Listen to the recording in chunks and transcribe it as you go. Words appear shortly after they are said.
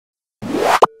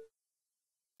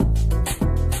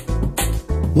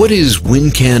What is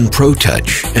WinCan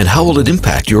ProTouch and how will it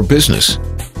impact your business?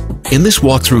 In this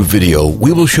walkthrough video,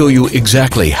 we will show you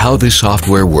exactly how this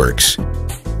software works.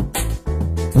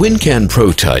 WinCan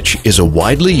ProTouch is a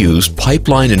widely used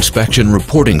pipeline inspection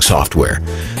reporting software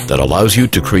that allows you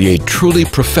to create truly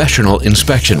professional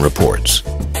inspection reports.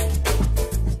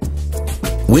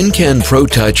 WinCan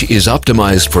ProTouch is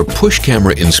optimized for push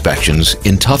camera inspections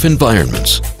in tough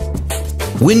environments.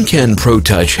 WinCan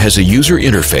ProTouch has a user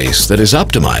interface that is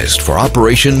optimized for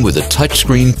operation with a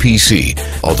touchscreen PC,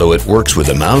 although it works with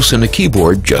a mouse and a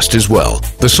keyboard just as well.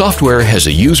 The software has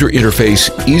a user interface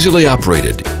easily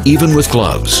operated, even with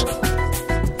gloves.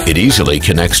 It easily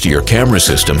connects to your camera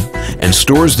system and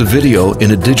stores the video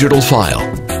in a digital file.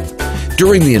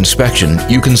 During the inspection,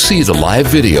 you can see the live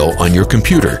video on your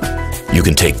computer. You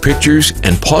can take pictures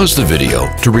and pause the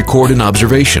video to record an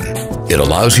observation. It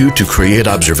allows you to create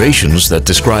observations that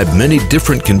describe many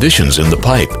different conditions in the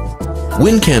pipe.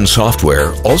 WinCan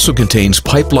software also contains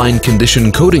pipeline condition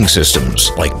coding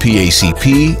systems like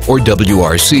PACP or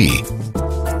WRC.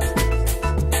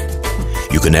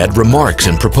 You can add remarks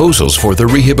and proposals for the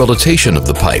rehabilitation of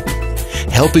the pipe,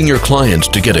 helping your clients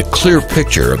to get a clear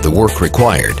picture of the work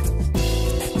required.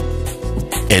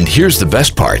 And here's the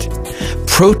best part.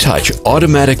 ProTouch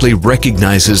automatically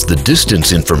recognizes the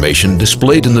distance information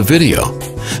displayed in the video,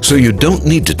 so you don't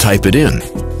need to type it in.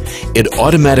 It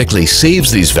automatically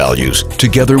saves these values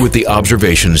together with the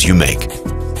observations you make.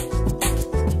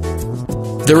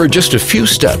 There are just a few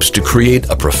steps to create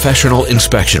a professional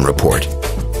inspection report.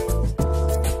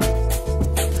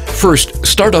 First,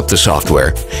 start up the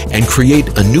software and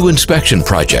create a new inspection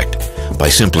project by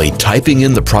simply typing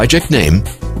in the project name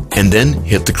and then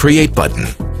hit the Create button.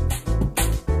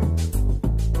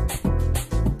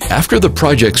 After the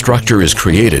project structure is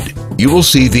created, you will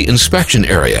see the inspection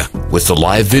area with the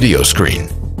live video screen.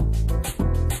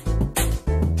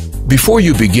 Before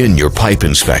you begin your pipe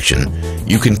inspection,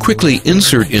 you can quickly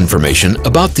insert information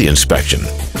about the inspection.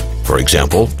 For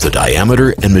example, the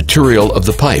diameter and material of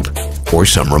the pipe, or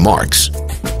some remarks.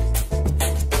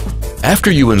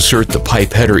 After you insert the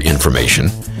pipe header information,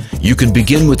 you can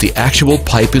begin with the actual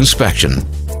pipe inspection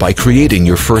by creating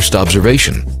your first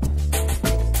observation.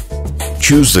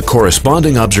 Choose the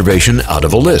corresponding observation out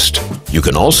of a list. You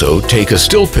can also take a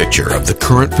still picture of the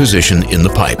current position in the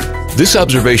pipe. This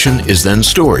observation is then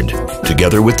stored,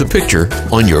 together with the picture,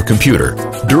 on your computer.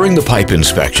 During the pipe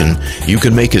inspection, you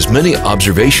can make as many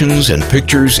observations and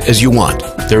pictures as you want.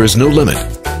 There is no limit.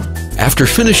 After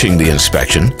finishing the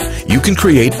inspection, you can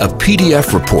create a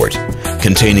PDF report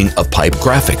containing a pipe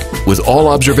graphic with all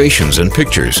observations and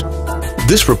pictures.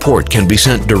 This report can be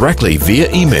sent directly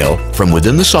via email from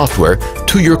within the software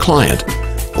to your client,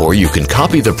 or you can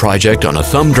copy the project on a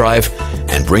thumb drive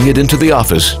and bring it into the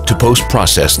office to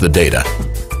post-process the data.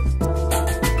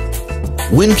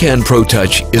 WinCan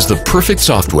ProTouch is the perfect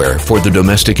software for the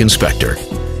domestic inspector.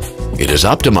 It is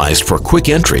optimized for quick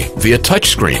entry via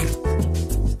touchscreen.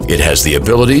 It has the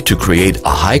ability to create a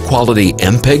high-quality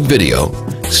MPEG video,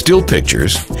 still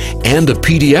pictures, and a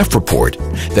PDF report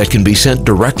that can be sent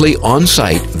directly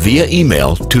on-site via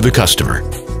email to the customer.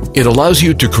 It allows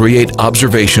you to create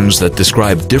observations that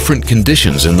describe different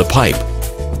conditions in the pipe.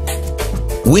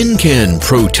 WinCan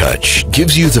ProTouch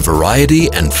gives you the variety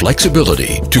and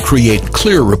flexibility to create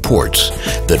clear reports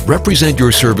that represent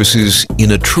your services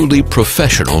in a truly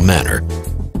professional manner.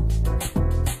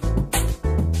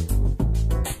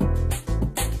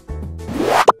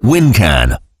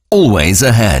 WinCan. Always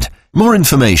ahead. More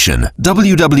information,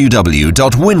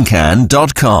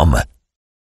 www.wincan.com.